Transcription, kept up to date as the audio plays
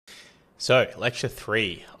So, lecture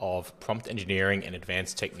 3 of prompt engineering and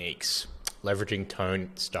advanced techniques, leveraging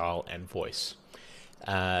tone, style, and voice.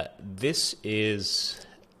 This is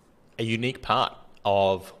a unique part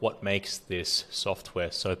of what makes this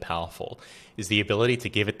software so powerful, is the ability to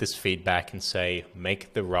give it this feedback and say,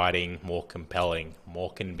 make the writing more compelling,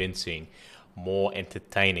 more convincing, more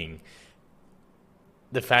entertaining.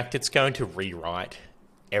 The fact it's going to rewrite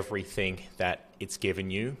everything that it's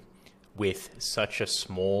given you with such a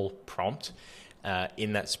small prompt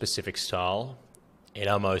in that specific style, in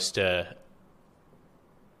almost a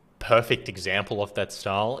perfect example of that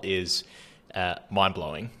style is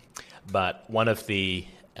mind-blowing. But one of the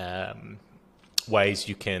ways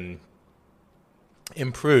you can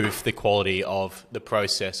improve the quality of the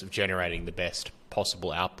process of generating the best possible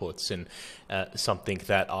outputs, and something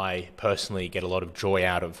that I personally get a lot of joy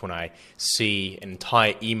out of when I see an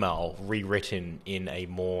entire email rewritten in a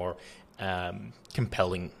more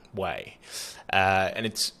compelling way. And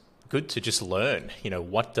it's good to just learn,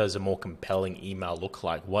 what does a more compelling email look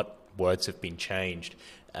like? What words have been changed?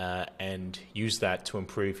 And use that to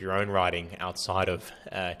improve your own writing outside of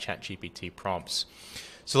ChatGPT prompts.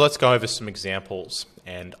 So let's go over some examples,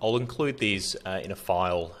 and I'll include these in a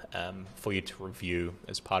file for you to review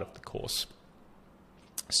as part of the course.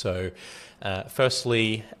 So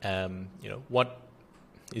firstly, what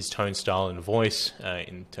is tone, style, and voice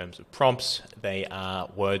in terms of prompts? They are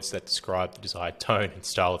words that describe the desired tone and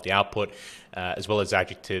style of the output, as well as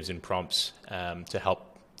adjectives and prompts to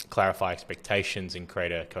help clarify expectations and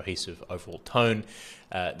create a cohesive overall tone.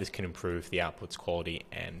 This can improve the output's quality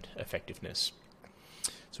and effectiveness.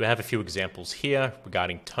 So we have a few examples here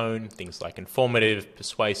regarding tone, things like informative,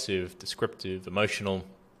 persuasive, descriptive, emotional,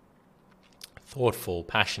 thoughtful,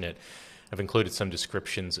 passionate. I've included some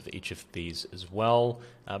descriptions of each of these as well,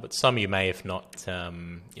 but some you may have not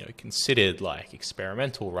considered, like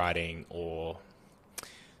experimental writing or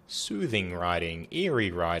soothing writing,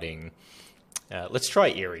 eerie writing. Let's try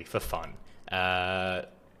eerie for fun.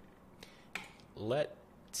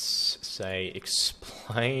 Let's say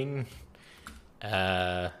explain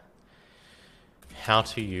how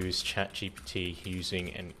to use ChatGPT using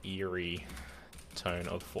an eerie tone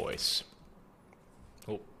of voice.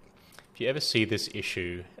 If you ever see this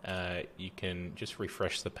issue, you can just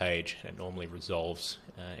refresh the page, and it normally resolves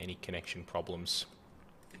any connection problems.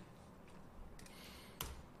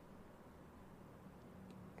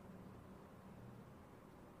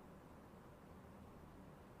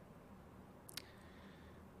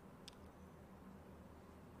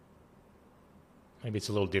 Maybe it's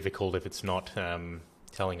a little difficult if it's not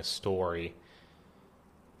telling a story.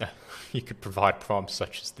 You could provide prompts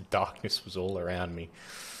such as the darkness was all around me.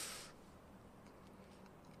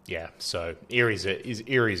 Yeah, so eerie is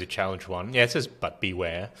a challenge one. Yeah, it says, but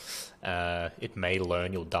beware. It may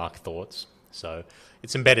learn your dark thoughts. So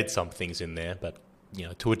it's embedded some things in there, but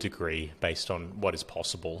to a degree, based on what is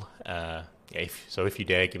possible. If you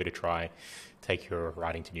dare, give it a try. Take your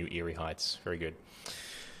writing to new eerie heights. Very good.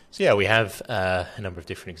 So yeah, we have a number of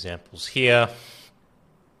different examples here.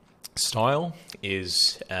 Style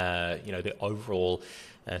is the overall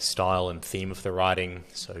style and theme of the writing.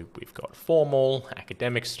 So we've got formal,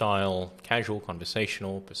 academic style, casual,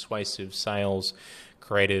 conversational, persuasive, sales,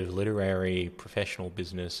 creative, literary, professional,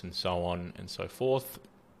 business, and so on and so forth.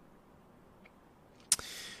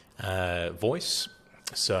 Voice,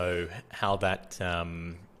 so how that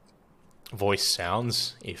voice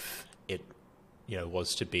sounds if it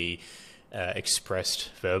was to be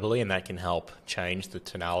expressed verbally, and that can help change the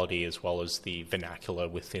tonality as well as the vernacular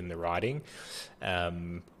within the writing.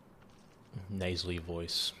 Nasally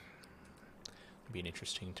voice would be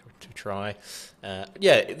interesting to try.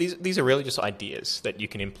 These are really just ideas that you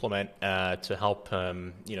can implement to help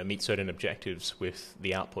meet certain objectives with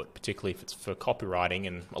the output, particularly if it's for copywriting,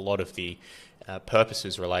 and a lot of the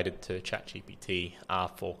purposes related to ChatGPT are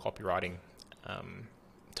for copywriting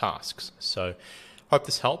tasks. So hope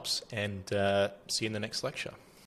this helps, and see you in the next lecture.